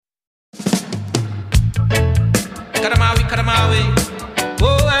Yahweh.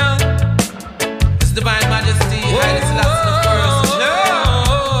 Oh well, His Divine Majesty, Haile Selassie the First,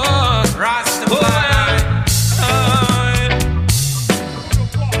 Lord Rastafari.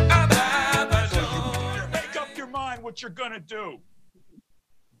 Make up your mind what you're gonna do.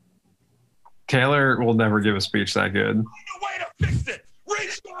 Taylor will never give a speech that good. The way to fix it.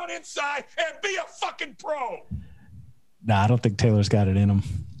 Reach down inside and be a fucking pro. Nah, I don't think Taylor's got it in him.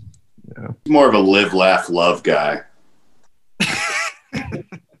 Yeah. More of a live, laugh, love guy.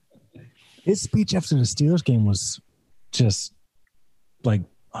 His speech after the Steelers game was just like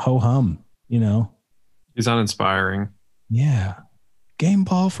ho-hum, you know? He's uninspiring. Yeah. Game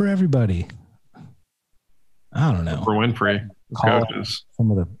ball for everybody. I don't know. For Winfrey, Call coaches.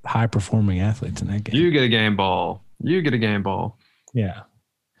 some of the high-performing athletes in that game. You get a game ball. You get a game ball. Yeah.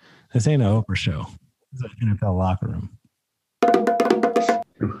 This ain't an Oprah show. It's an NFL locker room.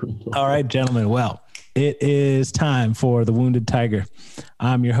 All right, gentlemen. Well, it is time for The Wounded Tiger.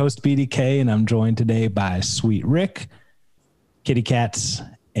 I'm your host, BDK, and I'm joined today by Sweet Rick, Kitty Cats,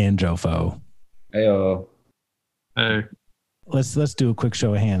 and Jofo. Heyo. Hey. Let's do a quick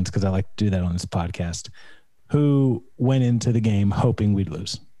show of hands because I like to do that on this podcast. Who went into the game hoping we'd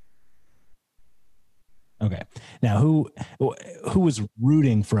lose? Okay. Now, who was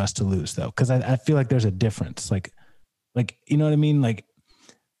rooting for us to lose, though? Because I feel like there's a difference. Like, you know what I mean? Like,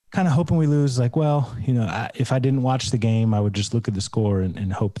 kind of hoping we lose. Like, well, you know, if I didn't watch the game, I would just look at the score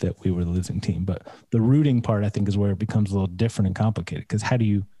and hope that we were the losing team. But the rooting part, I think, is where it becomes a little different and complicated. Because how do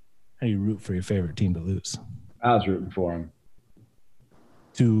you root for your favorite team to lose? I was rooting for him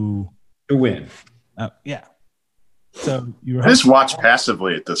To win. Yeah. So you I just watch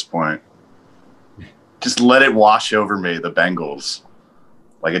passively at this point. Just let it wash over me, the Bengals,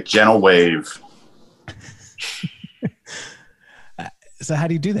 like a gentle wave. So how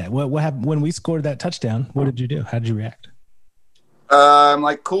do you do that? What happened when we scored that touchdown? What did you do? How did you react? I'm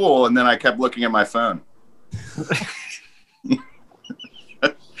like, cool. And then I kept looking at my phone.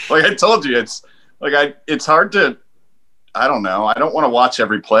 Like I told you, it's hard to, I don't know. I don't want to watch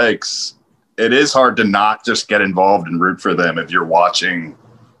every play. It is hard to not just get involved and root for them if you're watching,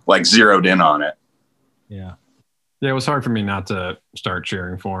 like zeroed in on it. Yeah. Yeah, it was hard for me not to start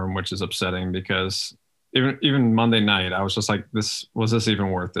cheering for him, which is upsetting because even Monday night, I was just like, was this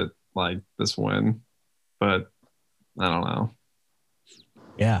even worth it? Like this win? But I don't know.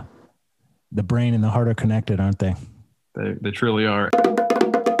 Yeah. The brain and the heart are connected, aren't they? They truly are.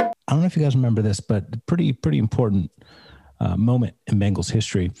 I don't know if you guys remember this, but pretty important moment in Bengals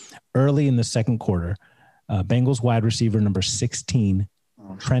history. Early in the second quarter, Bengals wide receiver number 16,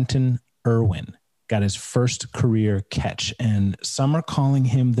 Trenton Irwin, got his first career catch, and some are calling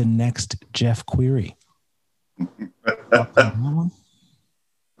him the next Jeff Query.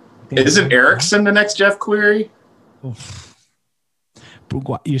 Isn't Erickson the next Jeff Query? You're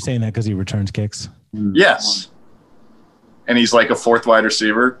saying that because he returns kicks? Yes. And he's like a fourth wide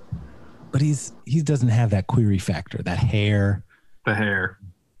receiver. But he doesn't have that Query factor, that hair. The hair.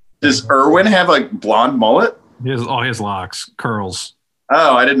 Does Irwin have a blonde mullet? He has all his locks, curls.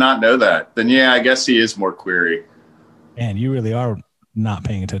 Oh, I did not know that. Then yeah, I guess he is more Query. Man, you really are not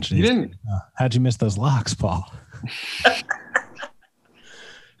paying attention. You didn't. How'd you miss those locks, Paul?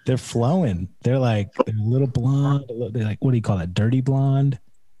 They're flowing. They're a little blonde. They're like, what do you call that? Dirty blonde,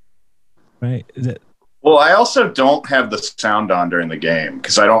 right? Is it? Well, I also don't have the sound on during the game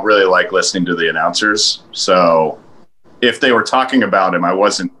because I don't really like listening to the announcers. So if they were talking about him, I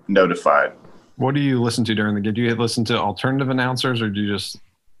wasn't notified. What do you listen to during the game? Do you listen to alternative announcers or do you just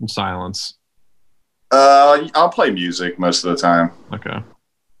in silence? I'll play music most of the time. Okay.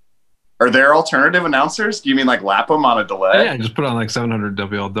 Are there alternative announcers? Do you mean like Lapham on a delay? Yeah, just put on like 700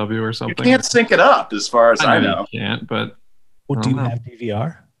 WLW or something. You can't sync it up as far as I know. You can't, but Well, do you have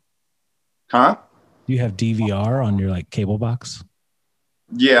DVR? Huh? Do you have DVR on your cable box?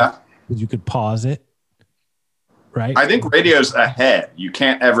 Yeah. You could pause it, right? I think radio's ahead. You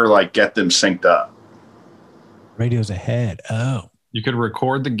can't ever get them synced up. Radio's ahead. Oh. You could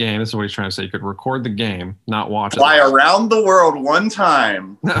record the game. This is what he's trying to say. You could record the game, not watch it. Fly around the world one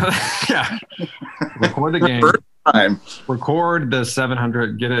time. Yeah. Record the game. First time. Record the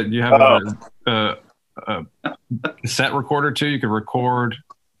 700. Get it. You have a cassette recorder too. You could record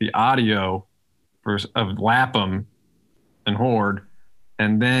the audio of Lapham and Horde,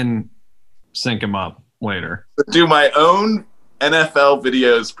 and then sync them up later. Do my own NFL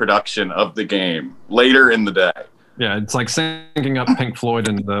videos production of the game later in the day. Yeah, it's like syncing up Pink Floyd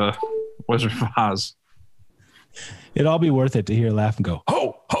and the Wizard of Oz. It'd all be worth it to hear Laugh and go,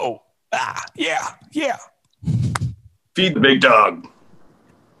 ho, ho, ah, yeah, yeah. Feed the big dog.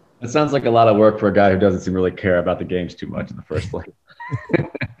 That sounds like a lot of work for a guy who doesn't seem to really care about the games too much in the first place.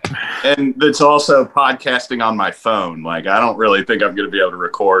 And it's also podcasting on my phone. Like, I don't really think I'm going to be able to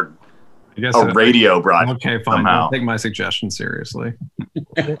record a radio broadcast. Okay, fine. Somehow. Don't take my suggestion seriously.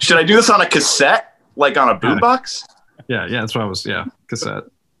 Should I do this on a cassette, like on a boombox? Yeah, that's what I was. Yeah, cassette.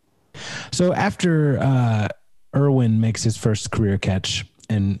 So after Irwin makes his first career catch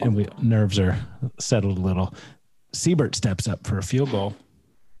and nerves are settled a little, Siebert steps up for a field goal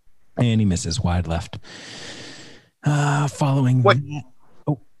and he misses wide left. Following. Wait,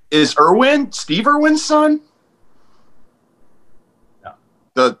 is Irwin Steve Irwin's son?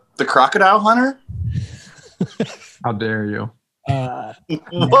 No. The crocodile hunter? How dare you?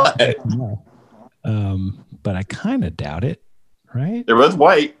 What? No. But I kind of doubt it, right? They're both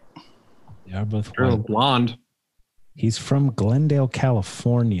white. They are both They're white. blonde. He's from Glendale,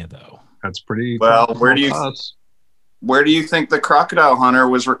 California, though. That's pretty. Well, where do you think the crocodile hunter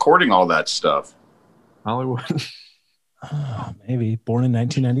was recording all that stuff? Hollywood. Oh, maybe born in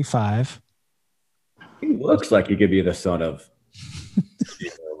 1995. He looks like he could be the son of.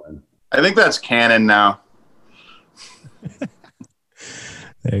 I think that's canon now.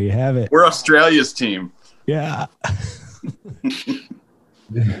 There you have it. We're Australia's team. Yeah.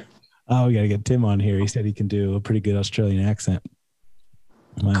 Oh, we got to get Tim on here. He said he can do a pretty good Australian accent.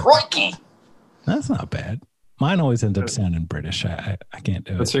 Crikey. That's not bad. Mine always ends up sounding British. I can't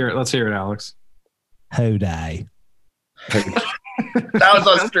do it. Let's hear it. Let's hear it, Alex. How die? That was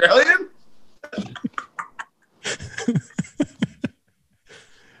Australian?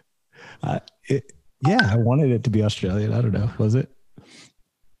 Yeah, I wanted it to be Australian. I don't know. Was it?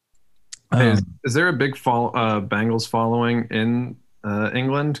 Hey, is there a big Bengals following in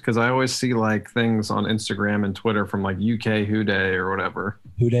England? Because I always see like things on Instagram and Twitter from like UK Who Day or whatever.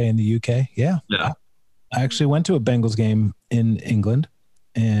 Who Day in the UK? Yeah. Yeah. I actually went to a Bengals game in England,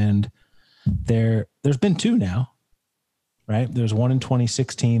 and there's been two now, right? There's one in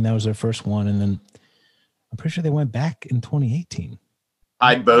 2016. That was their first one. And then I'm pretty sure they went back in 2018.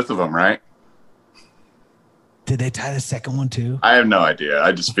 Tied both of them, right? Did they tie the second one too? I have no idea.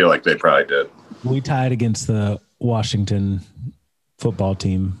 I just feel like they probably did. We tied against the Washington football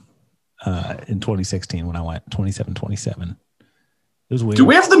team in 2016 when I went 27-27. It was weird. Do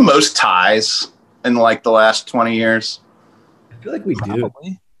we have the most ties in like the last 20 years? I feel like we do.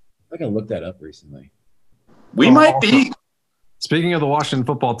 Probably. I think I looked that up recently. We might be. Speaking of the Washington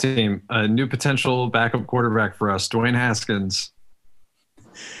football team, a new potential backup quarterback for us, Dwayne Haskins.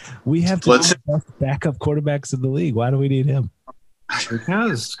 We have the best backup quarterbacks in the league. Why do we need him?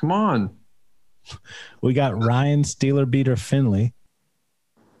 Because, come on. We got Ryan Steeler beater Finley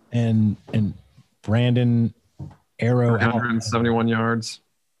and Brandon Arrow 171 yards.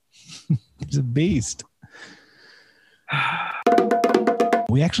 He's a beast.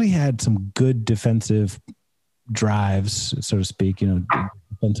 We actually had some good defensive drives, so to speak,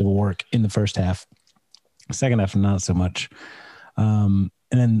 defensive work in the first half. Second half, not so much.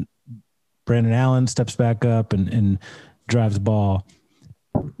 And then Brandon Allen steps back up and drives the ball,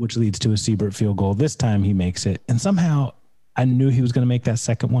 which leads to a Siebert field goal. This time he makes it. And somehow I knew he was going to make that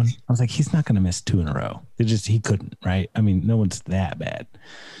second one. I was like, he's not going to miss two in a row. He couldn't, right? I mean, no one's that bad.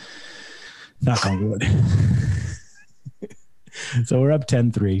 Knock on wood. So we're up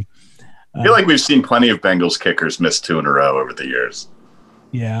 10-3. I feel like we've seen plenty of Bengals kickers miss two in a row over the years.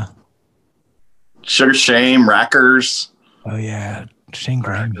 Yeah. Sugar Shame, Rackers. Oh, yeah. Shane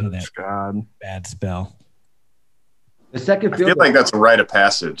Graham had that bad spell. The second I field feel like that's a rite of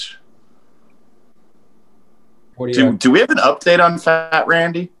passage. goal. Do we have an update on Fat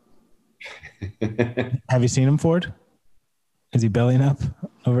Randy? Have you seen him, Ford? Is he bellying up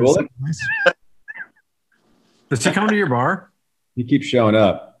over Well, Does he come to your bar? He keeps showing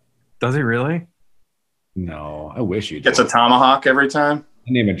up. Does he really? No, I wish you did. Gets a tomahawk every time?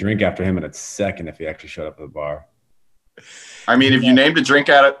 I'd name a drink after him in a second if he actually showed up at the bar. I mean, if you named a drink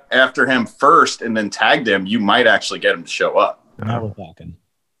after him first and then tagged him, you might actually get him to show up. Now we're talking.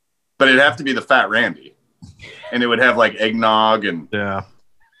 But it'd have to be the Fat Randy. And it would have like eggnog and Yeah.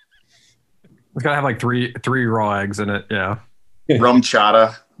 It's got to have like three raw eggs in it. Yeah. rum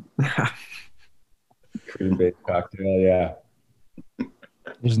chata. Cream-based cocktail, yeah.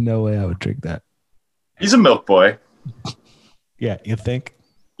 There's no way I would drink that. He's a milk boy. Yeah, you think?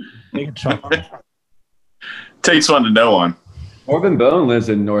 Make a chocolate. Takes one to know one. Orvin Bone lives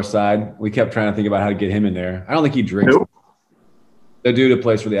in Northside. We kept trying to think about how to get him in there. I don't think he drinks. Nope. The dude who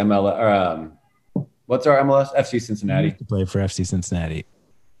plays for the MLS. What's our MLS? FC He Cincinnati. used to play for FC Cincinnati.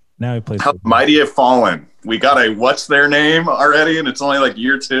 Now he plays How for mighty have fallen. We got a what's their name already, and it's only like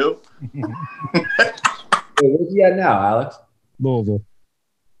year two. Where's he at now, Alex? Louisville.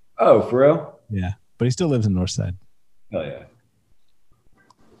 Oh, for real? Yeah, but he still lives in Northside. Hell yeah.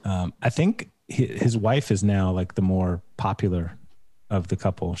 I think his wife is now like the more popular of the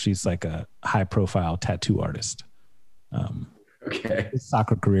couple. She's like a high profile tattoo artist. Okay. His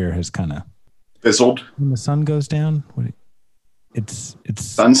soccer career has kind of Fizzled. when the sun goes down. It's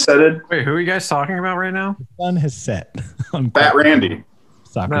Sunsetted. Wait, who are you guys talking about right now? the sun has set on Fat Randy.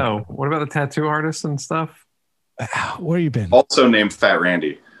 soccer. No. What about the tattoo artists and stuff? Where you been? Also named Fat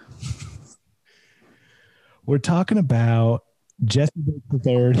Randy. We're talking about Jesse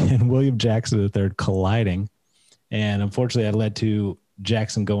III and William Jackson III colliding. And unfortunately, that led to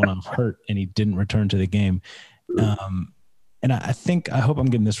Jackson going off hurt, and he didn't return to the game. And I hope I'm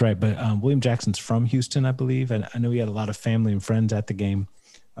getting this right, but William Jackson's from Houston, I believe. And I know he had a lot of family and friends at the game.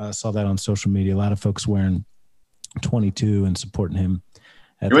 Saw that on social media. A lot of folks wearing 22 and supporting him.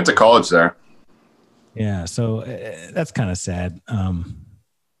 He went to college there. Yeah, so that's kind of sad. To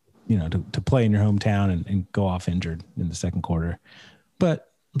play in your hometown and go off injured in the second quarter.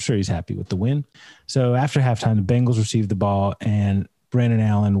 But I'm sure he's happy with the win. So after halftime, the Bengals received the ball, and Brandon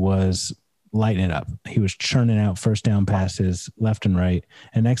Allen was lighting it up. He was churning out first down passes left and right.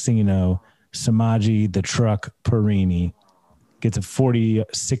 And next thing you know, Samaje the Truck P-rine gets a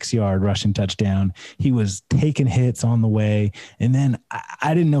 46-yard rushing touchdown. He was taking hits on the way. And then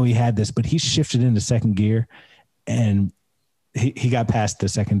I didn't know he had this, but he shifted into second gear, and he got past the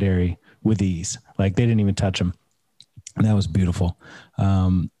secondary with ease. Like, they didn't even touch him. And that was beautiful.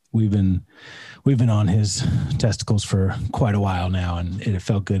 We've been on his testicles for quite a while now, and it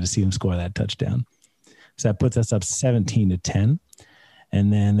felt good to see him score that touchdown. So that puts us up 17-10.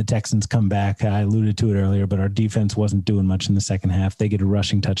 And then the Texans come back. I alluded to it earlier, but our defense wasn't doing much in the second half. They get a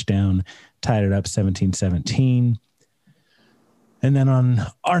rushing touchdown, tied it up 17-17. And then on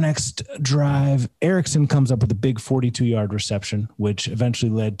our next drive, Erickson comes up with a big 42-yard reception, which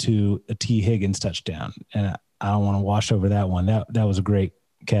eventually led to a T. Higgins touchdown. And I don't want to wash over that one. That was a great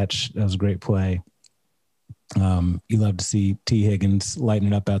catch. That was a great play. You love to see T. Higgins lighting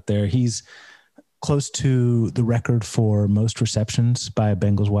it up out there. He's close to the record for most receptions by a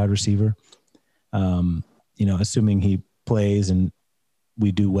Bengals wide receiver. Assuming he plays and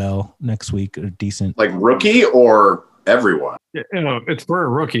we do well next week or decent. Like rookie or everyone? Yeah, it's for a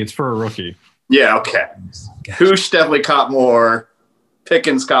rookie. Yeah, okay. Hoosh definitely caught more.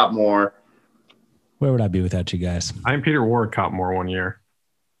 Pickens caught more. Where would I be without you guys? I'm Peter Ward caught more 1 year.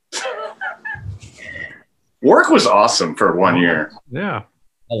 Work was awesome for 1 year. Yeah.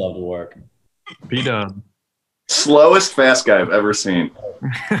 I love the work. B-Dub. Slowest fast guy I've ever seen.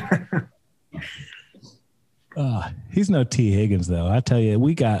 He's no T. Higgins, though. I tell you,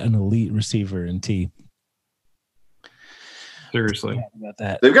 we got an elite receiver in T. Seriously. About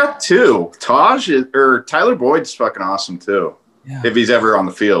that. They've got two. Tyler Boyd's fucking awesome too. Yeah. If he's ever on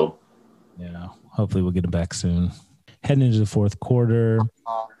the field. Yeah. Hopefully we'll get him back soon. Heading into the fourth quarter.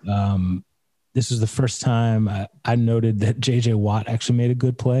 This was the first time I noted that J.J. Watt actually made a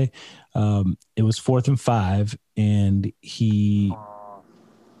good play. It was 4th and 5, and he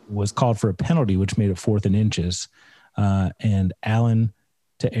was called for a penalty, which made it 4th and inches. And Allen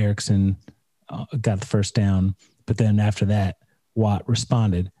to Erickson got the first down. But then after that, Watt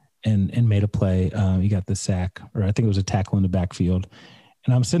responded and made a play. He got the sack, or I think it was a tackle in the backfield.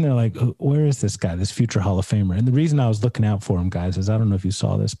 And I'm sitting there like, where is this guy, this future Hall of Famer? And the reason I was looking out for him, guys, is I don't know if you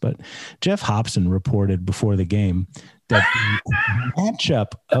saw this, but Jeff Hobson reported before the game that the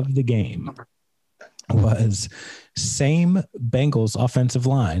matchup of the game was same Bengals offensive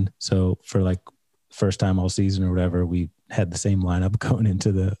line. So for like first time all season or whatever, we had the same lineup going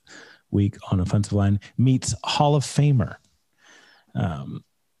into the week on offensive line, meets Hall of Famer.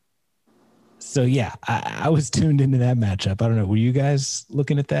 So yeah, I was tuned into that matchup. I don't know. Were you guys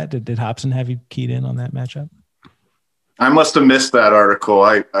looking at that? Did Hobson have you keyed in on that matchup? I must have missed that article.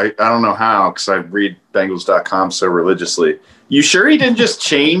 I don't know how, because I read Bengals.com so religiously. You sure he didn't just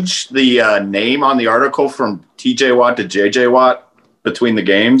change the name on the article from TJ Watt to JJ Watt between the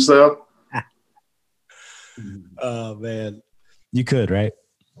games, though? Oh, man. You could, right?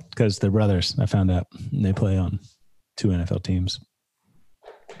 Because they're brothers, I found out. And they play on 2 NFL teams.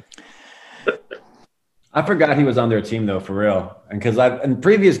 I forgot he was on their team, though, for real. And because in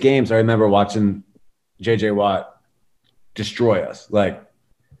previous games, I remember watching J.J. Watt destroy us, like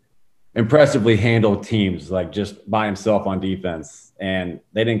impressively handle teams, like just by himself on defense. And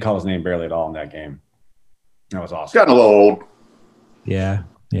they didn't call his name barely at all in that game. That was awesome. Gotten a little old. Yeah.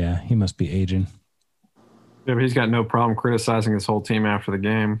 He must be aging. Yeah, but he's got no problem criticizing his whole team after the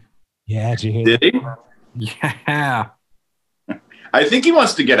game. Yeah, did you hear Did he? Yeah. I think he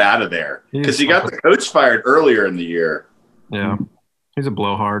wants to get out of there because he got the coach fired earlier in the year. Yeah. He's a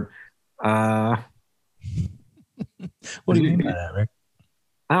blowhard. What do you mean by that, Rick?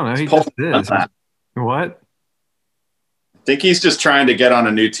 I don't know. He just is. What? I think he's just trying to get on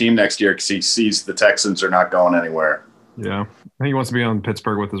a new team next year because he sees the Texans are not going anywhere. Yeah. I think he wants to be on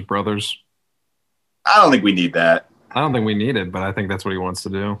Pittsburgh with his brothers. I don't think we need that. I don't think we need it, but I think that's what he wants to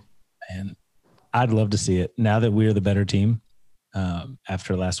do. And I'd love to see it now that we're the better team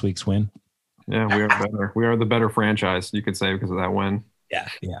after last week's win. Yeah, we are better. We are the better franchise, you could say, because of that win.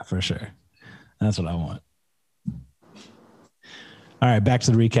 Yeah, for sure. That's what I want. All right, back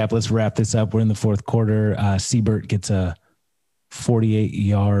to the recap. Let's wrap this up. We're in the fourth quarter. Siebert gets a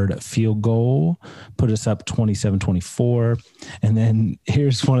 48-yard field goal, put us up 27-24. And then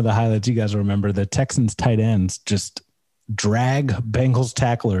here's one of the highlights you guys remember. The Texans tight ends just drag Bengals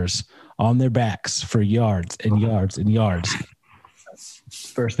tacklers on their backs for yards and yards and yards.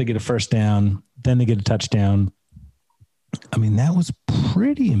 First they get a first down, then they get a touchdown. I mean, that was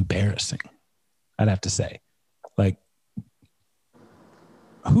pretty embarrassing, I'd have to say. Like,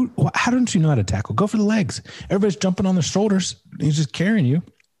 how don't you know how to tackle? Go for the legs. Everybody's jumping on their shoulders. He's just carrying you.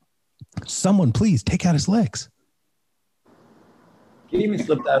 Someone, please take out his legs. He even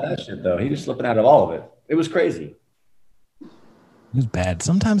slipped out of that shit, though. He was slipping out of all of it. It was crazy. It was bad.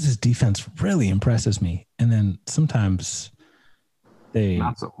 Sometimes his defense really impresses me. And then sometimes they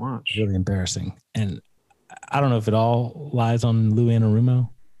not so much. Really embarrassing. And I don't know if it all lies on Lou Anarumo,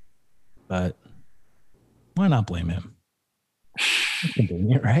 but why not blame him? That's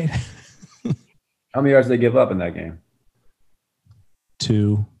convenient, right? How many yards did they give up in that game?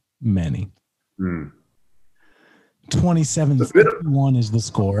 Too many. 27-31 is the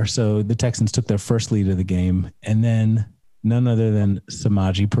score. So the Texans took their first lead of the game. And then none other than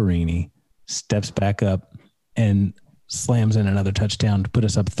Samaje Perine steps back up and slams in another touchdown to put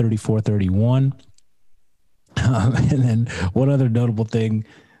us up 34-31. And then one other notable thing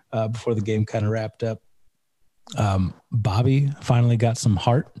before the game kind of wrapped up, Bobby finally got some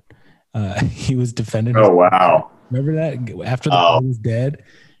heart. He was defending. Oh, wow. Remember that? After the guy was dead,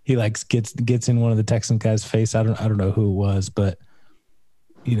 he gets in one of the Texan guys' face. I don't know who it was, but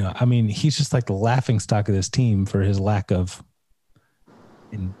I mean, he's just like the laughing stock of this team for his lack of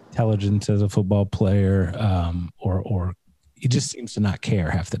intelligence as a football player, or he just seems to not care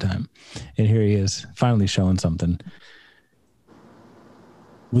half the time. And here he is, finally showing something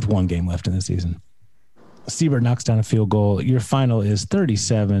with one game left in the season. Siebert knocks down a field goal. Your final is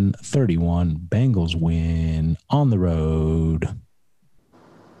 37-31. Bengals win on the road.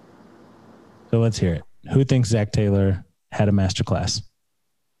 So let's hear it. Who thinks Zach Taylor had a masterclass?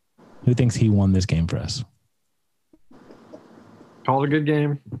 Who thinks he won this game for us? Called a good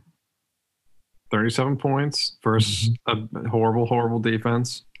game. 37 points versus a horrible, horrible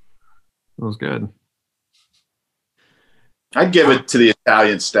defense. It was good. I'd give it to the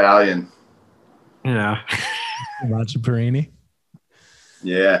Italian Stallion. Yeah. Samaje Perine.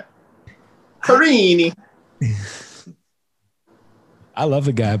 Yeah. Perine. I love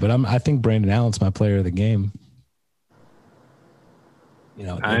the guy, but I think Brandon Allen's my player of the game.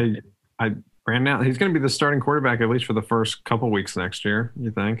 Brandon Allen, he's going to be the starting quarterback at least for the first couple weeks next year.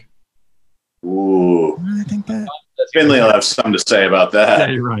 You think? Ooh. I think that. Finley will have something to say about that.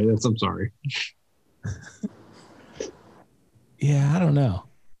 Yeah, you're right. Yes, I'm sorry. Yeah, I don't know.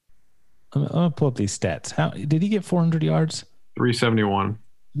 I'm gonna pull up these stats. How did he get 400 yards? 371.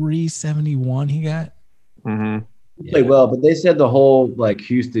 371 he got? Mm-hmm. He played well, but they said the whole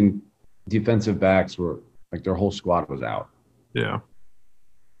Houston defensive backs were their whole squad was out. Yeah.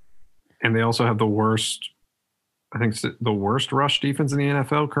 And they also have the worst, I think the worst rush defense in the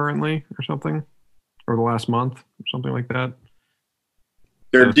NFL currently or something, or the last month or something like that.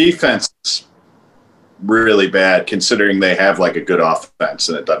 Their defense is really bad considering they have a good offense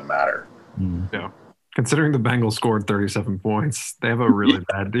and it doesn't matter. Yeah. Considering the Bengals scored 37 points, they have a really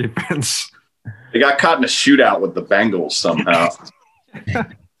bad defense. They got caught in a shootout with the Bengals somehow.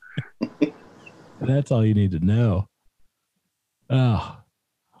 That's all you need to know. Oh,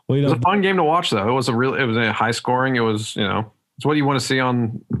 well, it was a fun game to watch, though. It was a high scoring. It was, it's what you want to see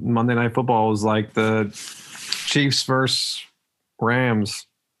on Monday Night Football. It was like the Chiefs versus Rams.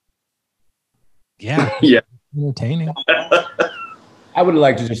 Yeah. Yeah. Entertaining. I would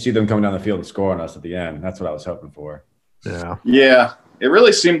like to just see them coming down the field and score on us at the end. That's what I was hoping for. Yeah. Yeah. It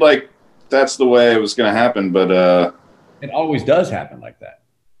really seemed like that's the way it was going to happen, but it always does happen like that.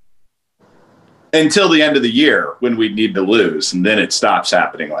 Until the end of the year when we need to lose, and then it stops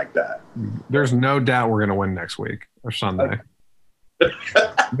happening like that. There's no doubt we're going to win next week or Sunday.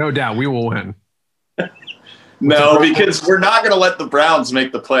 No doubt we will win. No, because we're not going to let the Browns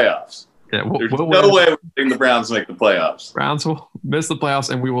make the playoffs. Yeah, There's no way we're letting the Browns make the playoffs. Browns will miss the playoffs,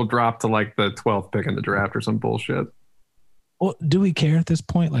 and we will drop to like the 12th pick in the draft or some bullshit. Well, do we care at this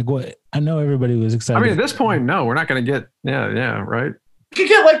point? Like, what? I know everybody was excited. I mean, at this point, no, we're not going to get. Yeah, right. You could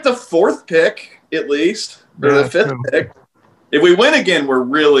get like the 4th pick at least, or the 5th pick. If we win again, we're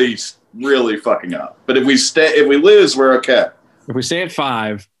really, really fucking up. But if we lose, we're okay. If we stay at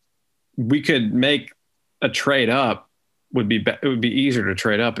 5, we could make a trade up. It would be easier to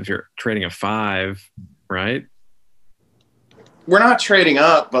trade up if you're trading a 5, right? We're not trading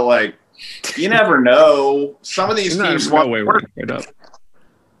up, but like you never know. Some of these teams no way we're trade up.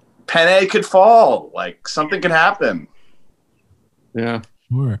 Penne could fall. Like something could happen. Yeah.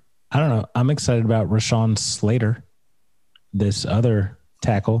 Sure. I don't know. I'm excited about Rashawn Slater, this other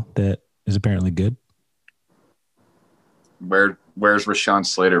tackle that is apparently good. Where's Rashawn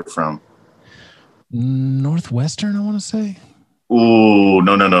Slater from? Northwestern, I want to say. Ooh,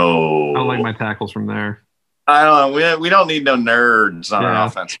 no. I don't like my tackles from there. I don't know. We don't need no nerds on our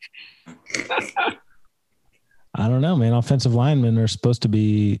offense. I don't know, man. Offensive linemen are supposed to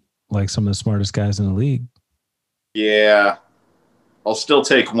be like some of the smartest guys in the league. Yeah. I'll still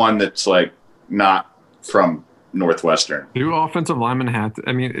take one that's like not from Northwestern. Do offensive linemen have to?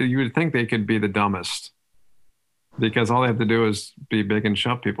 I mean, you would think they could be the dumbest because all they have to do is be big and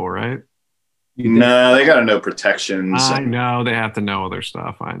shove people, right? No, they got to know protections. I know they have to know other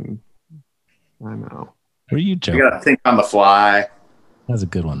stuff. I know. Are you You joking? got to think on the fly. That's a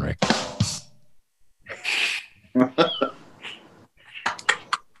good one, Rick.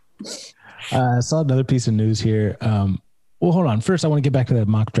 I saw another piece of news here. Well, hold on. First, I want to get back to that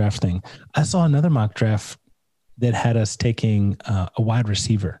mock draft thing. I saw another mock draft that had us taking a wide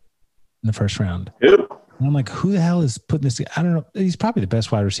receiver in the first round. Who? And I'm like, who the hell is putting this? I don't know. He's probably the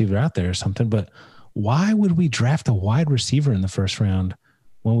best wide receiver out there or something, but why would we draft a wide receiver in the first round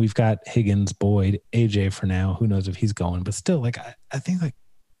when we've got Higgins, Boyd, AJ for now? Who knows if he's going, but still, like, I think like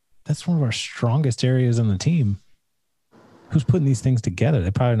that's one of our strongest areas on the team. Who's putting these things together?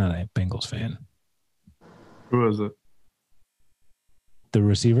 They're probably not a Bengals fan. Who is it? The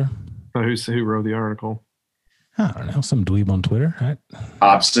receiver? Who wrote the article? I don't know. Some dweeb on Twitter. Right?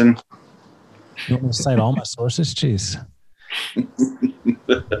 Hobson. You want me to cite all my sources? Jeez. No,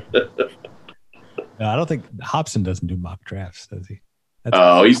 I don't think Hobson doesn't do mock drafts, does he?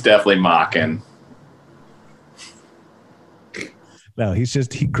 He's definitely mocking. No, he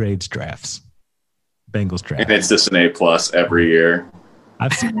grades drafts. Bengals draft. And it's just an A+ every year.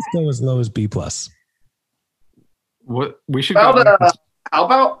 I've seen this go as low as B+. What we should How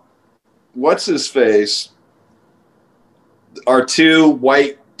about what's his face? Our 2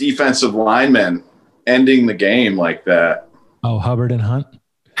 white defensive linemen ending the game like that. Oh, Hubbard and Hunt?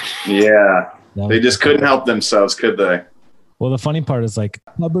 Yeah. They just couldn't help themselves, could they? Well, the funny part is like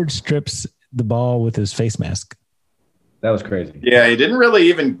Hubbard strips the ball with his face mask. That was crazy. Yeah, he didn't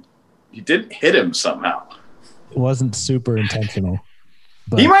hit him somehow. It wasn't super intentional.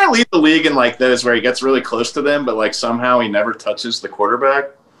 But He might lead the league in like those where he gets really close to them, but like somehow he never touches the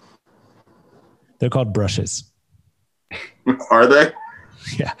quarterback. they're called brushes. Are they?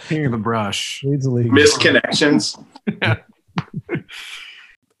 Yeah. King of the brush. Leads the league. Missed connections.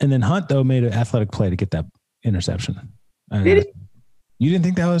 And then Hunt, though, made an athletic play to get that interception. Did he? You didn't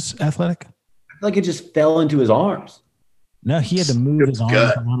think that was athletic? Like it just fell into his arms. No, he had to move his arms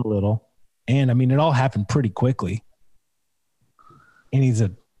Gut. around a little. And, I mean, it all happened pretty quickly. And he's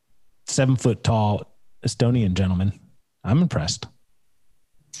a 7-foot-tall Estonian gentleman. I'm impressed.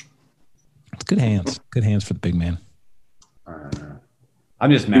 It's good hands. Good hands for the big man.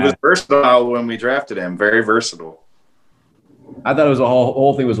 I'm just He was mad. versatile when we drafted him. Very versatile. I thought it was a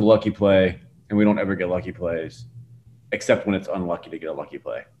whole thing was a lucky play, and we don't ever get lucky plays, except when it's unlucky to get a lucky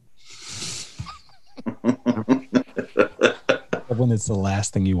play. When it's the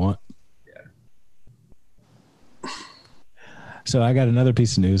last thing you want. Yeah. So I got another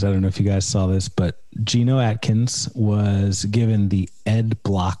piece of news. I don't know if you guys saw this, but Geno Atkins was given the Ed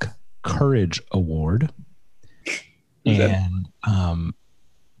Block Courage Award. And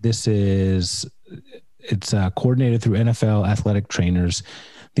it's coordinated through NFL athletic trainers.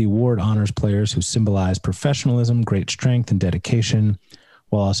 The award honors players who symbolize professionalism, great strength, and dedication,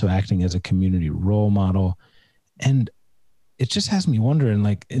 while also acting as a community role model. And it just has me wondering,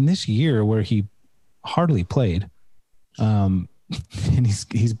 like, in this year where he hardly played, and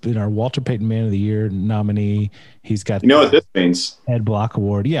he's been our Walter Payton Man of the Year nominee. He's got You know what this means? Ed Block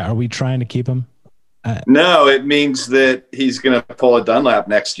Award. Yeah, are we trying to keep him? No, it means that he's going to pull a Dunlap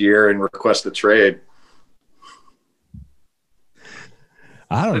next year and request a trade.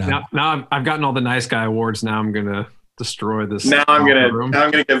 I don't know. Now I've gotten all the nice guy awards. Now I'm gonna destroy this. Now I'm room.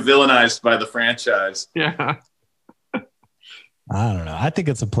 gonna get villainized by the franchise. Yeah. I don't know. I think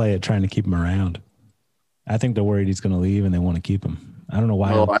it's a play at trying to keep him around. I think they're worried he's going to leave and they want to keep him. I don't know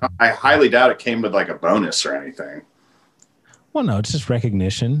why. Well, I highly doubt it came with like a bonus or anything. Well, no, it's just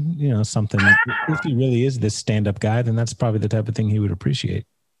recognition. You know, something. If he really is this stand-up guy, then that's probably the type of thing he would appreciate.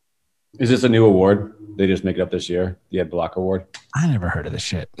 Is this a new award? They just make it up this year? The Ed Block Award? I never heard of this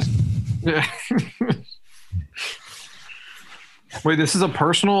shit. Wait, this is a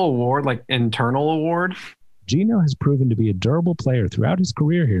personal award, like internal award? Gino has proven to be a durable player throughout his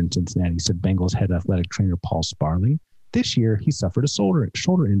career here in Cincinnati, said Bengals head athletic trainer Paul Sparling. This year, he suffered a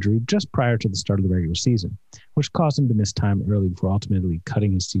shoulder injury just prior to the start of the regular season, which caused him to miss time early before ultimately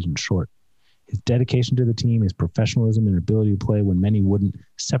cutting his season short. His dedication to the team, his professionalism, and ability to play when many wouldn't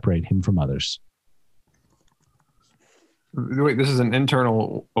separate him from others. Wait, this is an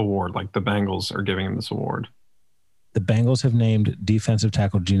internal award. Like the Bengals are giving him this award. The Bengals have named defensive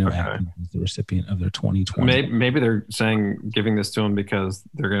tackle Geno Atkins as the recipient of their 2020. Maybe they're giving this to him because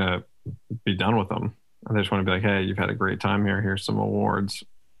they're going to be done with him. And they just want to be like, hey, you've had a great time here. Here's some awards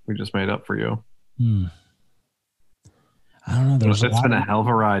we just made up for you. I don't know. It's been a hell of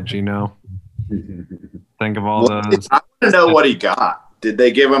a ride, Gino. Think of all those. I want to know what he got. Did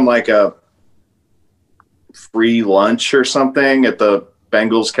they give him like a free lunch or something at the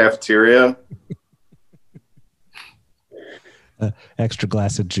Bengals cafeteria? Extra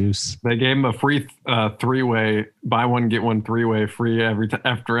glass of juice. They gave him a free three-way, buy one, get one three-way free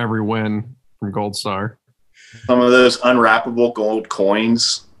after every win from Gold Star. Some of those unwrappable gold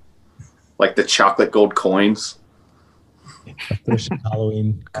coins, like the chocolate gold coins. A fish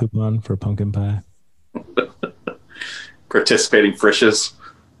Halloween coupon for pumpkin pie. Participating frishes.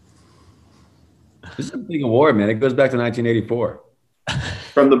 This is a big award, man. It goes back to 1984.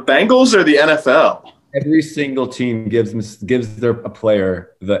 From the Bengals or the NFL? Every single team gives a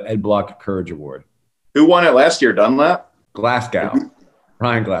player the Ed Block Courage Award. Who won it last year? Dunlap? Glasgow.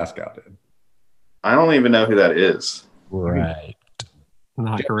 Ryan Glasgow did. I don't even know who that is. Right.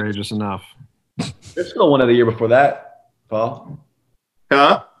 Not courageous enough. Driscoll won it the year before that, Paul.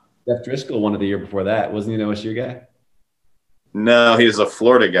 Huh? Jeff Driscoll won it the year before that. Wasn't he an OSU guy? No, he's a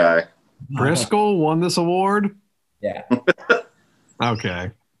Florida guy. Driscoll won this award? Yeah.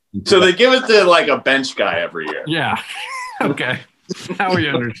 Okay. So they give it to like a bench guy every year. Yeah. Okay. Now we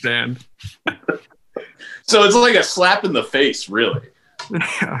understand. So it's like a slap in the face, really.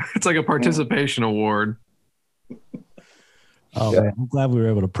 Yeah, it's like a participation award. Oh, man, I'm glad we were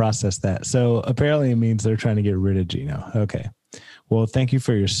able to process that. So apparently it means they're trying to get rid of Gino. Okay. Well, thank you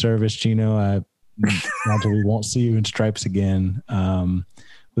for your service, Gino. I imagine we won't see you in stripes again.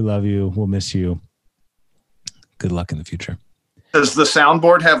 We love you. We'll miss you. Good luck in the future. Does the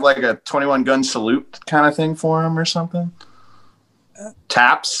soundboard have like a 21 gun salute kind of thing for him or something?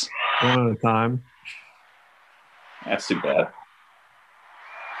 Taps? One at a time. That's too bad.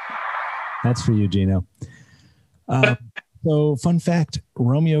 That's for you, Gino. So fun fact,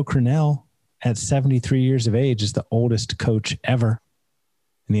 Romeo Crennel at 73 years of age is the oldest coach ever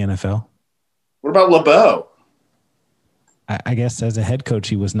in the NFL. What about LeBeau? I guess as a head coach,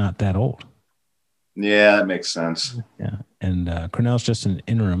 he was not that old. Yeah, that makes sense. Yeah. And Crennel's just an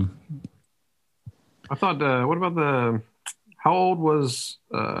interim. I thought, what about how old was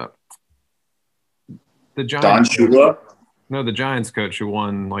the Giants? Don Shula? No, the Giants coach who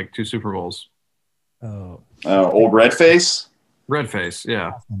won like 2 Super Bowls. Oh. Old Redface? Redface,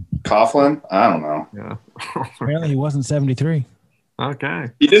 yeah. Coughlin? I don't know. Yeah. Apparently he wasn't 73. Okay.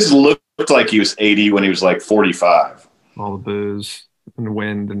 He just looked like he was 80 when he was like 45. All the booze and the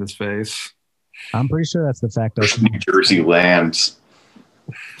wind in his face. I'm pretty sure that's the fact. New Jersey lands.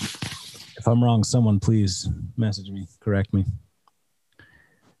 If I'm wrong, someone please message me, correct me.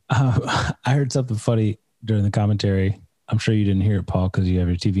 I heard something funny during the commentary. I'm sure you didn't hear it, Paul, because you have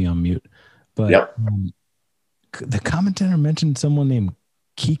your TV on mute. But yep. The commentator mentioned someone named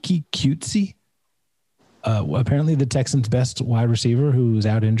Kiki Cutesy. Apparently the Texans' best wide receiver who was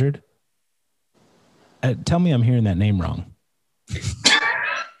out injured. Tell me I'm hearing that name wrong.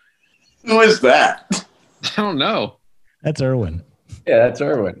 Who is that? I don't know. That's Irwin. Yeah, that's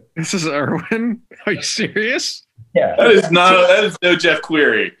Irwin. This is Irwin? Are you serious? Yeah. That is no Jeff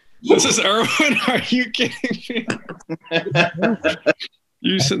Query. This is Irwin? Are you kidding me?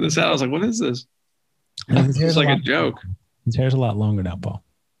 You sent this out. I was like, what is this? It's like a joke. His hair's a lot longer now, Paul.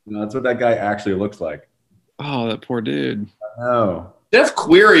 No, that's what that guy actually looks like. Oh, that poor dude. Oh. Jeff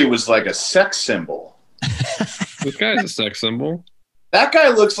Query was like a sex symbol. This guy's a sex symbol. That guy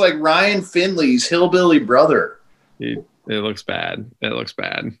looks like Ryan Finley's hillbilly brother. It looks bad. It looks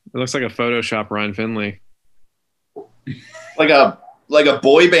bad. It looks like a Photoshop Ryan Finley. Like a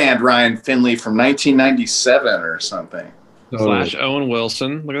boy band Ryan Finley from 1997 or something. Slash Owen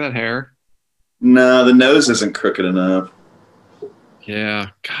Wilson. Look at that hair. No, the nose isn't crooked enough. Yeah.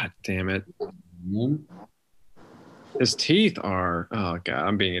 God damn it. Mm-hmm. His teeth are. Oh God,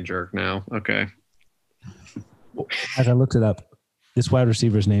 I'm being a jerk now. Okay. As I looked it up, this wide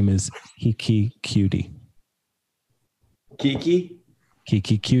receiver's name is Kiki Cutie. Kiki?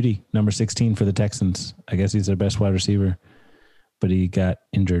 Kiki Cutie, number 16 for the Texans. I guess he's their best wide receiver, but he got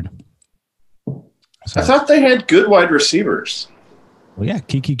injured. So, I thought they had good wide receivers. well, yeah,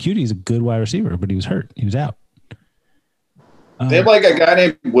 Kiki Cutie is a good wide receiver, but he was hurt. He was out. They had like a guy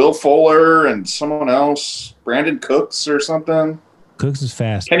named Will Fuller and someone else, Brandon Cooks or something. Cooks is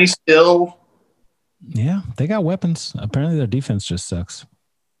fast. Kenny Still. Yeah, they got weapons. Apparently their defense just sucks.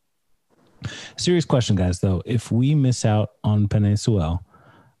 Serious question, guys, though. If we miss out on Penei Sewell,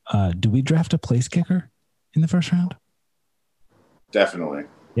 do we draft a place kicker in the first round? Definitely.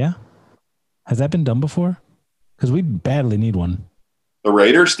 Yeah? Has that been done before? Because we badly need one. The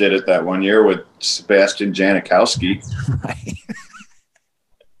Raiders did it that one year with Sebastian Janikowski. Right.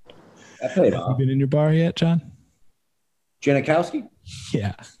 That paid You off. been in your bar yet, John? Janikowski?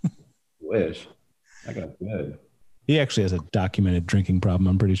 Yeah. Wish. I got good. He actually has a documented drinking problem,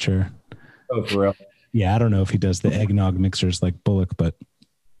 I'm pretty sure. Oh, for real? Yeah, I don't know if he does the eggnog mixers like Bullock, but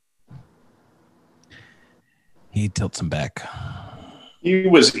he tilts him back. He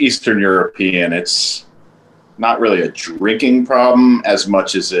was Eastern European. It's not really a drinking problem as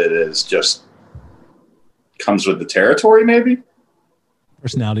much as it is just comes with the territory, maybe?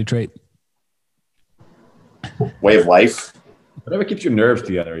 Personality trait. Way of life. Whatever keeps your nerves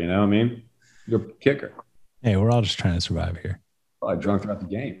together, you know what I mean? You're a kicker. Hey, we're all just trying to survive here. Probably drunk throughout the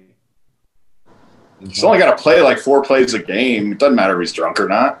game. He's only got to play like 4 plays a game. It doesn't matter if he's drunk or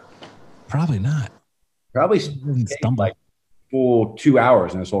not. Probably not. Probably He doesn't stumble. like full 2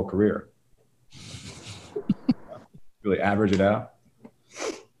 hours in his whole career. Really average it out.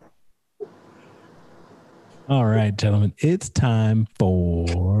 All right, gentlemen, it's time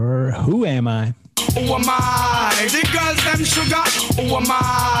for Who Am I? Who am I? The girls them sugar. Who am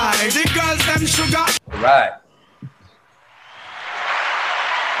I? The girls them sugar. All right.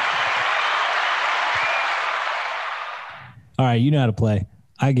 All right, you know how to play.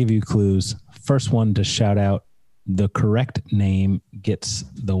 I give you clues. First one to shout out the correct name gets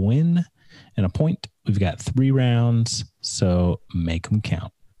the win and a point. We've got 3 rounds, so make them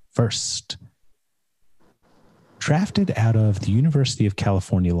count. First, drafted out of the University of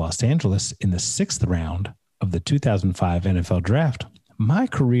California, Los Angeles in the 6th round of the 2005 NFL Draft, my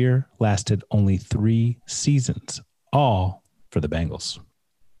career lasted only 3 seasons, all for the Bengals.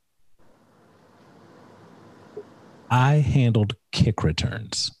 I handled kick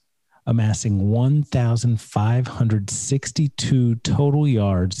returns, amassing 1,562 total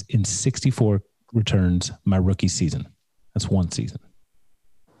yards in 64 returns my rookie season. That's one season.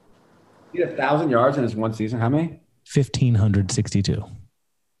 He had 1,000 yards in his one season. How many? 1,562.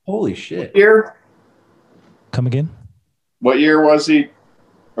 Holy shit. Year? Come again? What year was he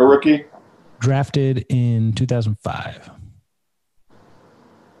a rookie? Drafted in 2005.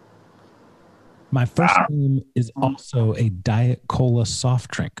 My first name is also a Diet Cola soft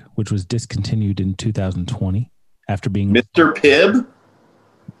drink, which was discontinued in 2020 after Mr. Pibb?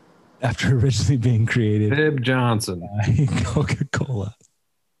 originally being created Bib Johnson. by Coca-Cola.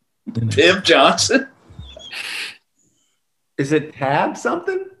 Pibb Johnson? Is it Tab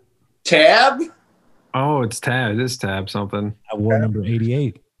something? Tab? Oh, it's Tab. It is Tab something. I wore number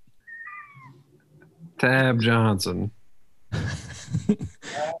 88. Tab Johnson.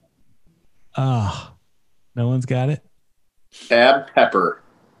 Ah, no one's got it. Tab Pepper.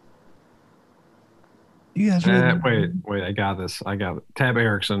 You guys really Wait. I got this. Tab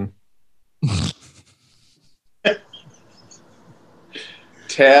Erickson.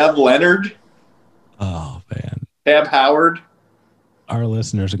 Tab Leonard. Oh man, Tab Howard. our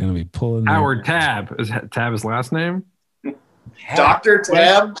listeners are going to be pulling. Howard Tab. Is Tab his last name? Dr.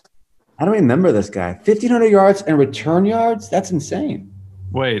 Tab. I don't remember this guy. 1,500 yards and return yards? That's insane.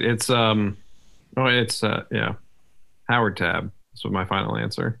 Wait, it's Howard Tab. That's what my final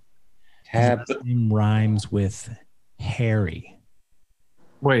answer. Tab. His name rhymes with Harry.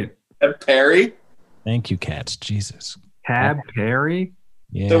 Wait, Tab Perry. Thank you, Cats. Jesus. Tab Perry?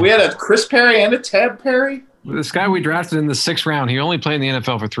 Yeah. So we had a Chris Perry and a Tab Perry? This guy we drafted in the 6th round, he only played in the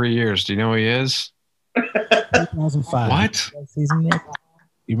NFL for 3 years. Do you know who he is? 2005. What? Season, Nick?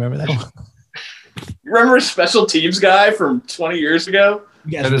 You remember that one? You remember a special teams guy from 20 years ago?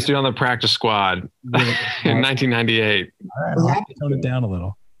 You Yeah, guys this dude on the practice squad in 1998. all right, well, tone it down a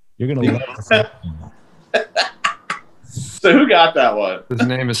little. You're going to love this. So who got that one? His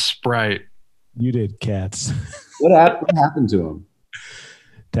name is Sprite. You did, Cats. What happened to him?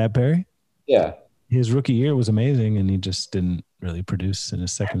 Tab Perry? Yeah. His rookie year was amazing, and he just didn't really produce in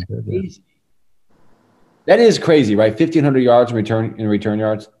his second third year. That is crazy, right? 1,500 yards in return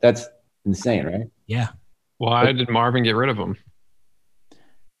yards. That's insane, right? Yeah. Why did Marvin get rid of him?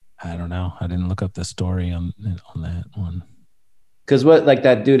 I don't know. I didn't look up the story on that one. Because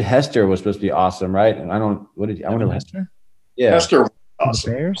that dude Hester was supposed to be awesome, right? And I wonder Hester? Yeah. Hester was The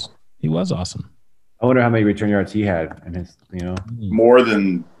awesome. Bears? He was awesome. I wonder how many return yards he had in his, More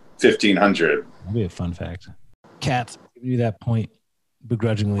than 1,500. That'd be a fun fact. Cats, give you that point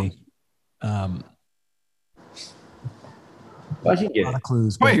begrudgingly. Why'd you A get lot it? of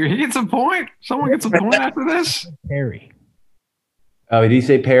clues. Wait, he gets a point? Someone gets a point after this? Perry. Oh, did he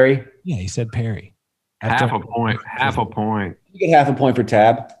say Perry? Yeah, he said Perry. Half a point. Half a point. You get half a point for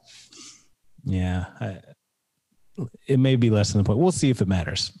Tab. Yeah. It may be less than a point. We'll see if it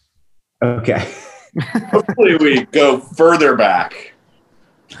matters. Okay. Hopefully we go further back.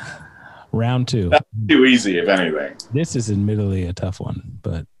 Round 2. That's too easy, if anything. This is admittedly a tough one,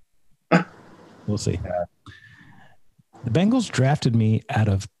 but we'll see. The Bengals drafted me out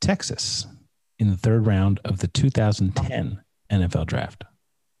of Texas in the 3rd round of the 2010 NFL draft.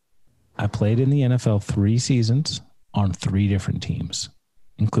 I played in the NFL 3 seasons on 3 different teams,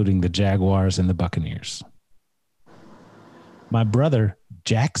 including the Jaguars and the Buccaneers. My brother,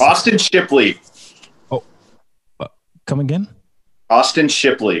 Jackson. Austin Shipley. Come again? Austin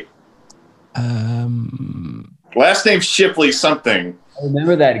Shipley. Last name Shipley something. I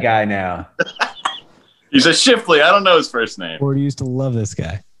remember that guy now. He's a Shipley. I don't know his first name. Ford used to love this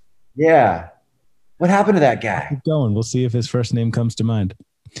guy. Yeah. What happened to that guy? Keep going. We'll see if his first name comes to mind.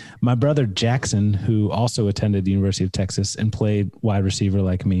 My brother Jackson, who also attended the University of Texas and played wide receiver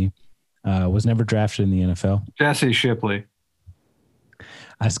like me, was never drafted in the NFL. Jesse Shipley.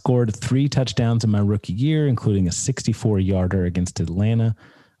 I scored 3 touchdowns in my rookie year, including a 64-yarder against Atlanta.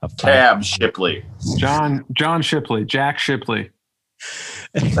 Tab Shipley. John Shipley. Jack Shipley.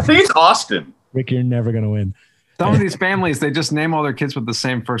 I think it's Austin. Rick, you're never going to win. Some of these families, they just name all their kids with the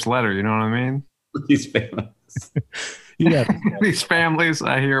same first letter. You know what I mean? These families. Yeah. These families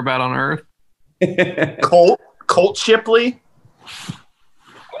I hear about on Earth. Colt Shipley.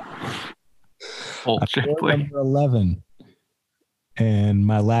 Colt Shipley. Number 11. And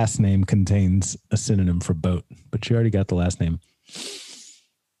my last name contains a synonym for boat, but you already got the last name. I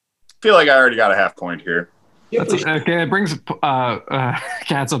feel like I already got a half point here. Okay, it brings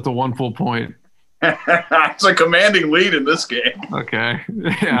Cats up to 1 full point. It's a commanding lead in this game. Okay.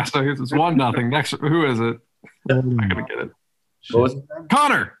 Yeah, so it's 1-0. Next, who is it? I'm not going to get it. What was his name?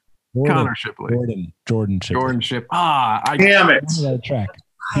 Connor Shipley. Jordan Shipley. Jordan Shipley. Damn it. Out of track.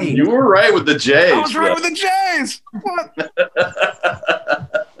 You were right with the J's. I was right with the Jays. What?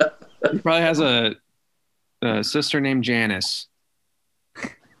 He probably has a sister named Janice.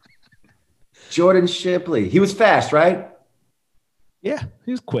 Jordan Shipley. He was fast, right? Yeah,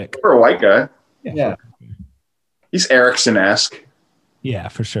 he's quick. For a white guy. Yeah. He's Erickson-esque. Yeah,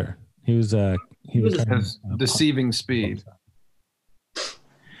 for sure. He was Has deceiving speed.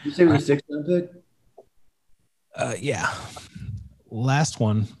 You say he was a 6th round pick? Yeah. Last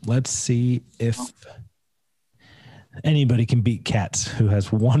one. Let's see if anybody can beat Cats, who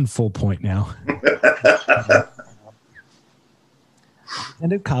has 1 full point now.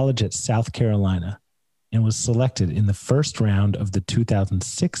 Attended college at South Carolina and was selected in the 1st round of the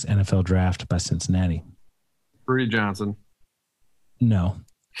 2006 NFL draft by Cincinnati. Rudy Johnson. No.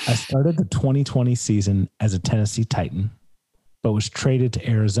 I started the 2020 season as a Tennessee Titan, but was traded to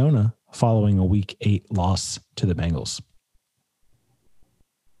Arizona following a Week 8 loss to the Bengals.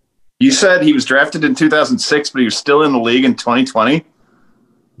 You said he was drafted in 2006, but he was still in the league in 2020?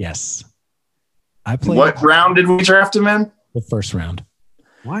 Yes. I played What round did we draft him in? the 1st round.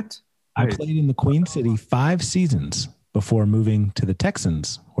 What? I played in the Queen City 5 seasons before moving to the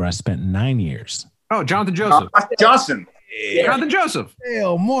Texans, where I spent 9 years. Oh, Jonathan Joseph. Johnson. Jonathan Joseph.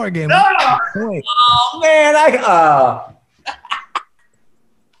 Dale Morgan. No! Wait. Oh, man. I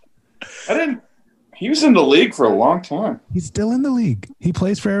didn't. He was in the league for a long time. He's still in the league. He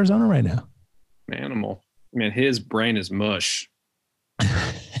plays for Arizona right now. Animal. Man, his brain is mush.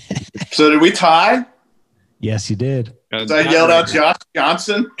 So did we tie? Yes, you did. So I yelled out Josh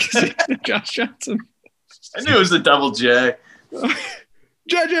Johnson. Josh Johnson. I knew it was a double J.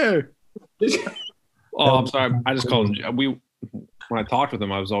 JJ. Oh, I'm sorry. I just called him. When I talked with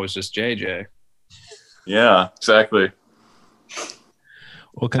him, I was always just JJ. Yeah, exactly.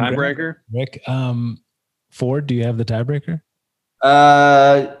 Well, Tiebreaker? Rick. Ford, do you have the tiebreaker?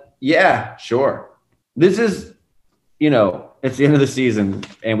 Yeah, sure. This is, it's the end of the season,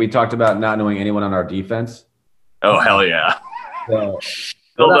 and we talked about not knowing anyone on our defense. Oh, hell yeah. So,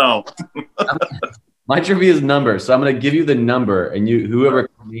 Still don't. my trivia is numbers, so I'm going to give you the number, and whoever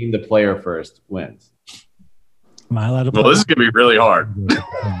can name the player first wins. Am I allowed to play? Well, this is going to be really hard.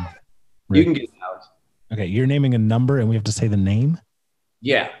 You can get out. Okay, you're naming a number, and we have to say the name?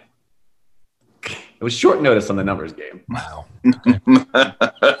 Yeah. It was short notice on the numbers game. Wow.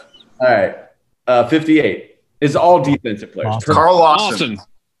 All right. 58 is all defensive players. Awesome. Carl Lawson.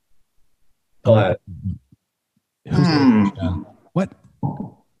 Awesome. Who's the first one? What?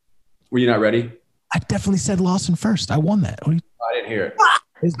 Were you not ready? I definitely said Lawson first. I won that. What are you, I didn't hear it.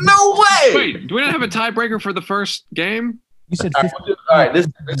 No way. Wait, do we not have a tiebreaker for the first game? you said All 50. right, this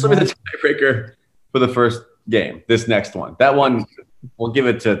will be the tiebreaker for the first game. This next one. That one, we'll give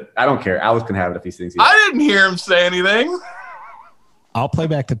it to, I don't care. Alex can have it if he thinks he I didn't hear him say anything. I'll play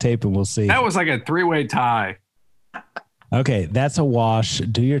back the tape and we'll see. That was like a 3-way tie. Okay, that's a wash.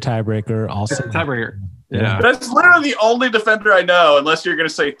 Do your tiebreaker. Also, Tiebreaker. Yeah. That's literally the only defender I know, unless you're going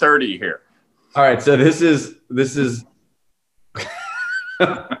to say 30 here. All right, so this is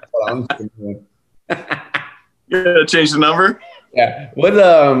Hold on. You're going to change the number? Yeah. What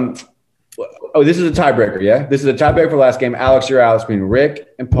oh, this is a tiebreaker, yeah? This is a tiebreaker for last game. Alex, you're out between Rick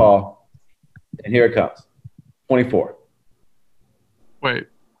and Paul. And here it comes. 24. Wait,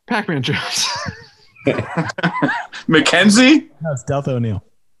 Pac-Man Jones. Mackenzie? no, it's Delta O'Neill.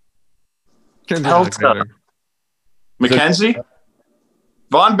 Kenzie Delta. Alexander. Mackenzie?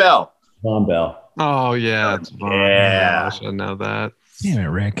 Von Bell. Von Bell. Oh, yeah. It's fine. Yeah. I should know that. Damn it,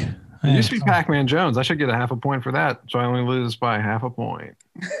 Rick. It used to be Pac-Man Jones. I should get a half a point for that. So I only lose by half a point.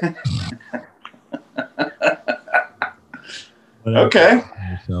 Okay.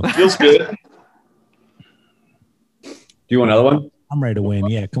 Feels good. Do you want another one? I'm ready to win.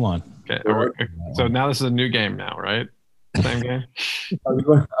 Yeah, come on. Okay. So now this is a new game now, right? Same game? All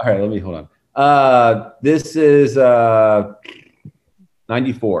right, let me hold on. This is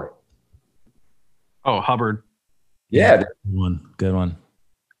 94. Oh, Hubbard. Yeah. Good one. Good one.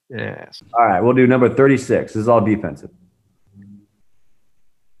 Yes. All right, we'll do number 36. This is all defensive.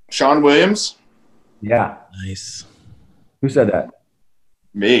 Sean Williams? Yeah. Nice. Who said that?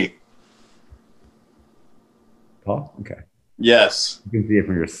 Me. Paul? Okay. Yes. You can see it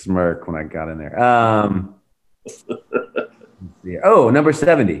from your smirk when I got in there. Let's see. Oh, number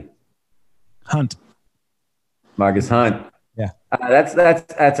 70. Hunt. Marcus Hunt. Yeah.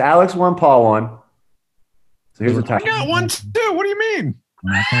 That's Alex 1, Paul 1. So here's the I tie. got one too. What do you mean?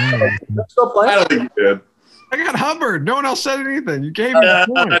 I'm not gonna- Still I playing? don't think you did. I got Hubbard. No one else said anything. You gave me the I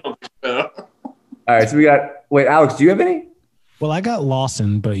point. don't think so. All right, so we got. Wait, Alex, do you have any? Well, I got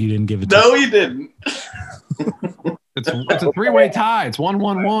Lawson, but you didn't give it to No, you didn't. It's a 3-way tie. It's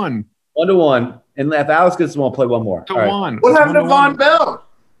 1-1-1. 1-1. And if Alex gets one, we'll play one more. To All right. one. What It's happened to 1-1. Von Bell?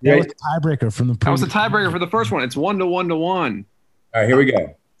 That was the tiebreaker from the That was the previous- tiebreaker for the first one. It's 1-1-1. All right, here we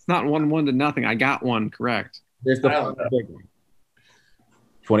go. It's not 1-1 to nothing. I got one correct. There's the I don't know. big one.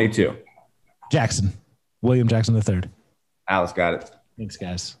 22. Jackson. William Jackson III. Alex got it. Thanks,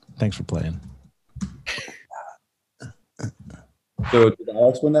 guys. Thanks for playing. So did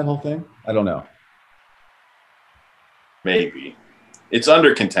Alex win that whole thing? I don't know. Maybe. It's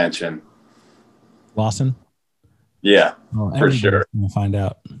under contention. Lawson? Yeah. Oh, For sure. We'll find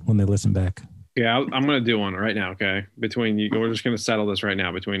out when they listen back. Yeah, I'm going to do one right now, okay? Between you, we're just going to settle this right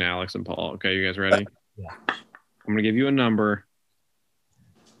now between Alex and Paul. Okay, you guys ready? Yeah. I'm going to give you a number.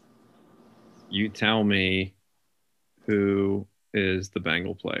 You tell me who is the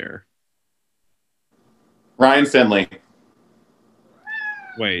Bengal player. Ryan Finley.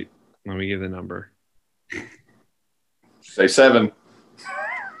 Wait, let me give the number. Say 7.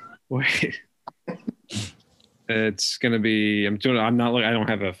 Wait. It's going to be, I don't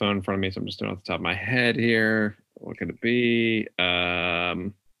have a phone in front of me, so I'm just doing it off the top of my head here. What could it be?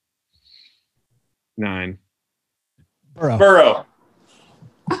 9. Burrow.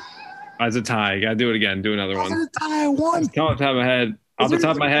 As a tie. You got to do it again. Do another one. I won. Tell off the top of my head. Off the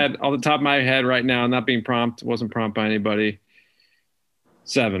top of my head right now, not being prompt, wasn't prompt by anybody.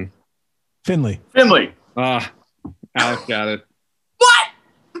 7. Finley. Finley. Alex got it.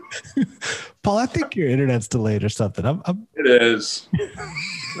 Paul, I think your internet's delayed or something. It is.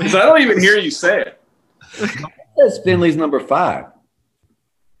 Because I don't even hear you say it. That's Finley's number 5.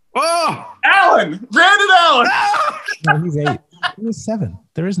 Oh! Allen. Brandon Allen. No, he's 8. He was 7.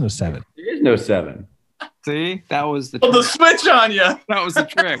 There is no 7. There is no 7. See? That was the Put the trick. switch on you. That was the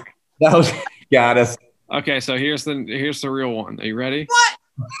trick. That was got us. Okay, so here's the real one. Are you ready? What?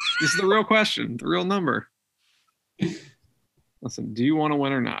 This is the real question, the real number. Listen, do you want to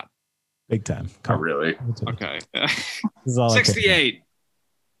win or not? Big time. Not really. Okay. This is all I care about. 68.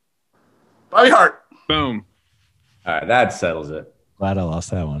 Bobby Hart. Boom. All right, that settles it. Glad I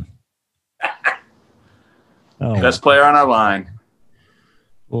lost that one. Oh, Best player on our line.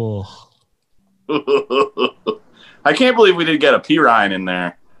 oh, I can't believe we didn't get a P-rine in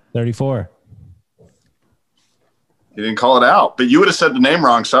there. 34. You didn't call it out, but you would have said the name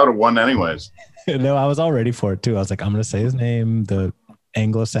wrong, so I would have won anyways. No, I was all ready for it too. I was like, I'm going to say his name the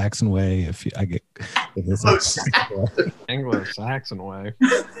Anglo-Saxon way. If this Anglo-Saxon way.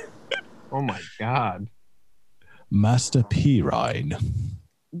 Oh my God. Master P-rine.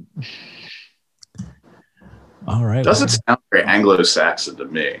 All right. Doesn't sound very Anglo-Saxon to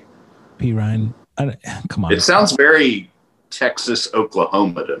me. P-rine. Come on. It sounds very Texas,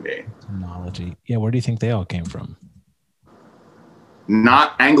 Oklahoma to me. Terminology. Yeah, where do you think they all came from?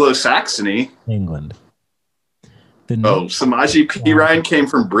 Not Anglo-Saxony. England. Samaji P-rine came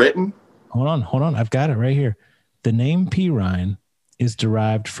from Britain? Hold on. I've got it right here. The name P-rine is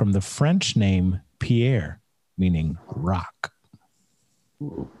derived from the French name Pierre, meaning rock.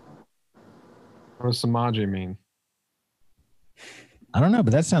 What does Samaji mean? I don't know,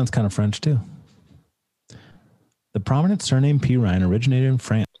 but that sounds kind of French too. The prominent surname P-rine originated in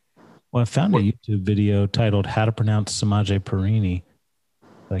France. Well, I found a YouTube video titled "How to Pronounce Samaje Perini,"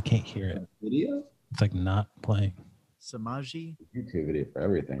 but I can't hear it. Video? It's like not playing. Samaji, YouTube video for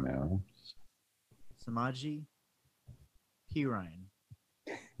everything now. Samaji, P-rine.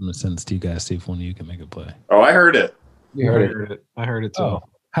 I'm gonna send this to you guys. See if one of you can make it play. Oh, I heard it. You heard it. I heard it too. Oh,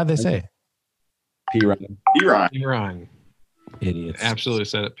 how'd they say? P-rine. P-rine. P-rine. Idiots. Absolutely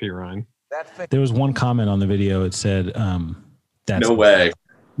said it, P-rine. There was one comment on the video. It said, "That's No way.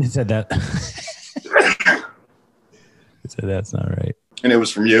 It said that. It said that's not right. And it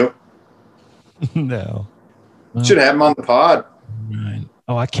was from you? No. Should have him on the pod. Right.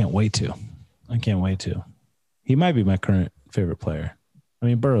 Oh, I can't wait to. He might be my current favorite player. I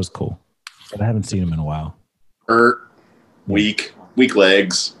mean, Burrow's cool, but I haven't seen him in a while. Hurt, weak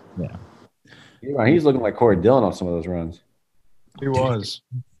legs. Yeah. He's looking like Corey Dillon on some of those runs. He was.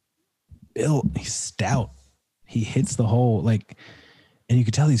 Bill, he's stout. He hits the hole and you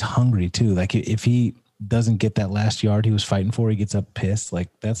could tell he's hungry too. Like if he doesn't get that last yard he was fighting for, he gets up pissed. Like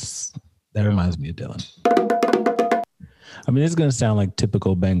that reminds me of Dylan. I mean, it's going to sound like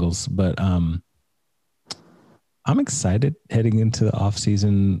typical Bengals, but I'm excited heading into the off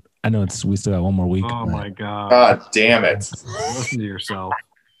season. I know we still got one more week. Oh my God. God damn it. Listen to yourself.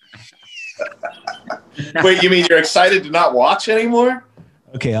 Wait, you mean you're excited to not watch anymore?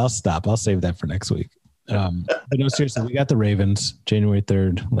 Okay, I'll stop. I'll save that for next week. But no, seriously, we got the Ravens, January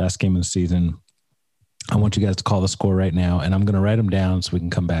 3rd, last game of the season. I want you guys to call the score right now, and I'm going to write them down so we can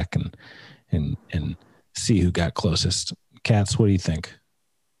come back and see who got closest. Cats, what do you think?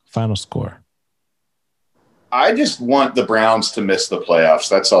 Final score. I just want the Browns to miss the playoffs.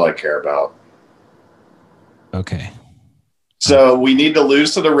 That's all I care about. Okay. So we need to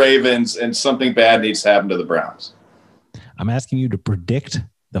lose to the Ravens, and something bad needs to happen to the Browns. I'm asking you to predict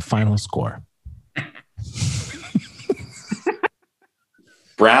the final score.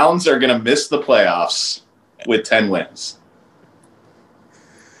 Browns are going to miss the playoffs with 10 wins.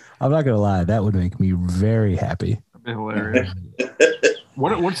 I'm not going to lie. That would make me very happy. That'd be hilarious.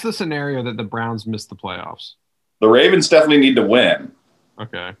 What's the scenario that the Browns miss the playoffs? The Ravens definitely need to win.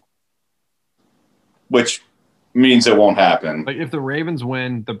 Okay. Which means it won't happen. Like if the Ravens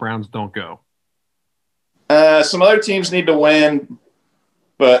win, the Browns don't go. Some other teams need to win,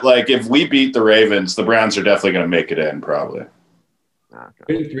 but if we beat the Ravens, the Browns are definitely going to make it in probably. Okay.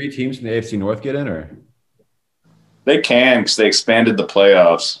 Didn't 3 teams from the AFC North get in, or? They can because they expanded the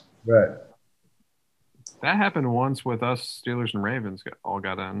playoffs. Right. That happened once with us. Steelers and Ravens all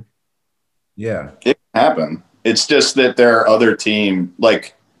got in. Yeah. It can happen. It's just that there are other teams,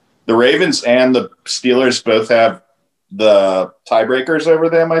 like the Ravens and the Steelers both have the tiebreakers over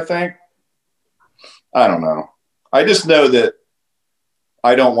them, I think. I don't know. I just know that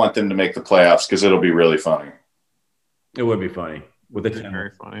I don't want them to make the playoffs because it'll be really funny. It would be funny. With It's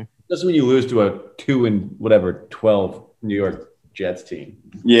very funny. Doesn't mean you lose to a 2-12 New York Jets team.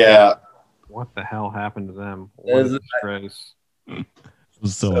 Yeah. What the hell happened to them? What a disgrace. It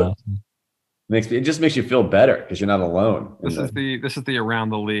was so awesome. It just makes you feel better because you're not alone. This is the around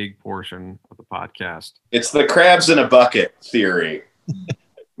the league portion of the podcast. It's the crabs in a bucket theory.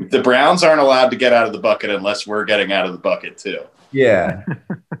 The Browns aren't allowed to get out of the bucket unless we're getting out of the bucket too. Yeah.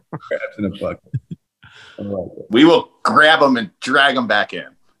 Crabs in a bucket. I like it. We will grab them and drag them back in,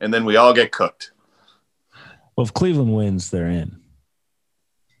 and then we all get cooked. Well, if Cleveland wins, they're in.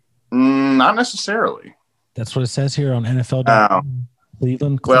 Not necessarily. That's what it says here on NFL. Oh.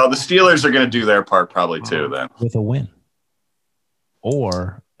 Cleveland. Well, the Steelers are going to do their part probably too then. With a win.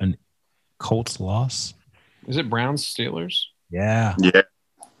 Or a Colts loss. Is it Browns Steelers? Yeah. Yeah.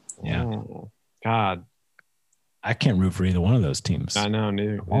 Yeah. Oh, God, I can't root for either one of those teams. I know.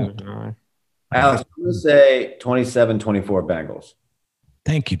 Neither can I. Alex, I'm going to say 27-24 Bengals.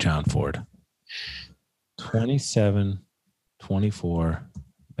 Thank you, John Ford. 27-24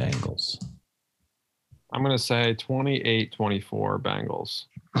 Bengals. I'm going to say 28-24 Bengals.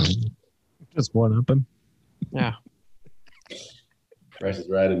 Just one up him. Yeah. Price is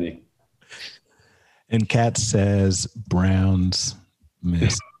right in me. And Kat says Browns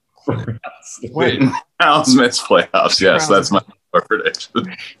miss. Wait, Browns miss playoffs. Yes, that's my prediction.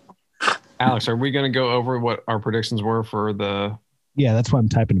 Alex, are we going to go over what our predictions were for the? Yeah, that's why I'm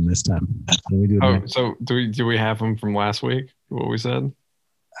typing them this time. When we do it Oh, next. so do we have them from last week? What we said?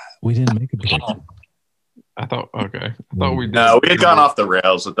 We didn't make a prediction. I thought okay. I thought we did. No, we had gone off the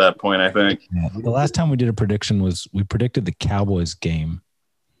rails at that point, I think. Yeah, the last time we did a prediction was we predicted the Cowboys game,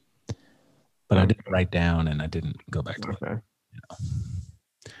 but I didn't write down and I didn't go back to it. Okay.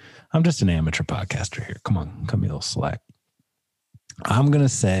 I'm just an amateur podcaster here. Come on, cut me a little slack. I'm going to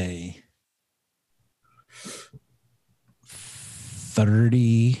say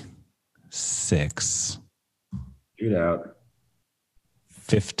 36. Shootout.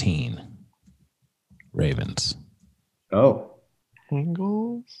 15 Ravens. Oh.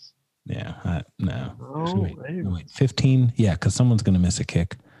 Bengals. Yeah, no. Oh, Wait, 15? Yeah, because someone's going to miss a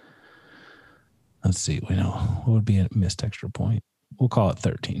kick. Let's see. We know what would be a missed extra point. We'll call it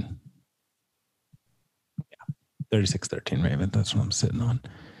 13. Yeah, 36-13 Ravens. That's what I'm sitting on.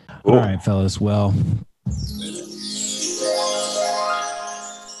 All right, fellas. Well,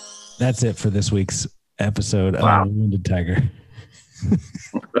 that's it for this week's episode of Wounded Tiger.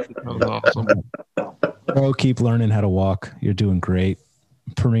 That was awesome. Bro, keep learning how to walk. You're doing great.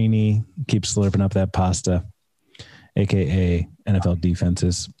 P-rine, keep slurping up that pasta, a.k.a. NFL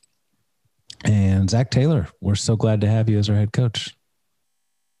defenses. And Zach Taylor, we're so glad to have you as our head coach.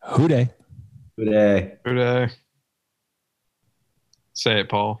 Hooday. Hooday. Hooday. Say it,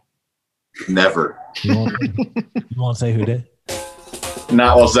 Paul. Never. You won't say hooday?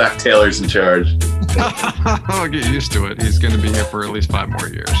 Not while Zach Taylor's in charge. I'll get used to it. He's going to be here for at least 5 more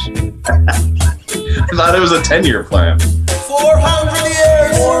years. I thought it was a 10-year plan. 400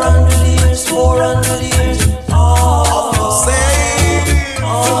 years. 400 years. 400 years. Same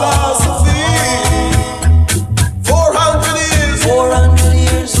philosophy. 400 years. 400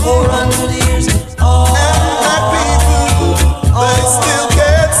 years. 400 years.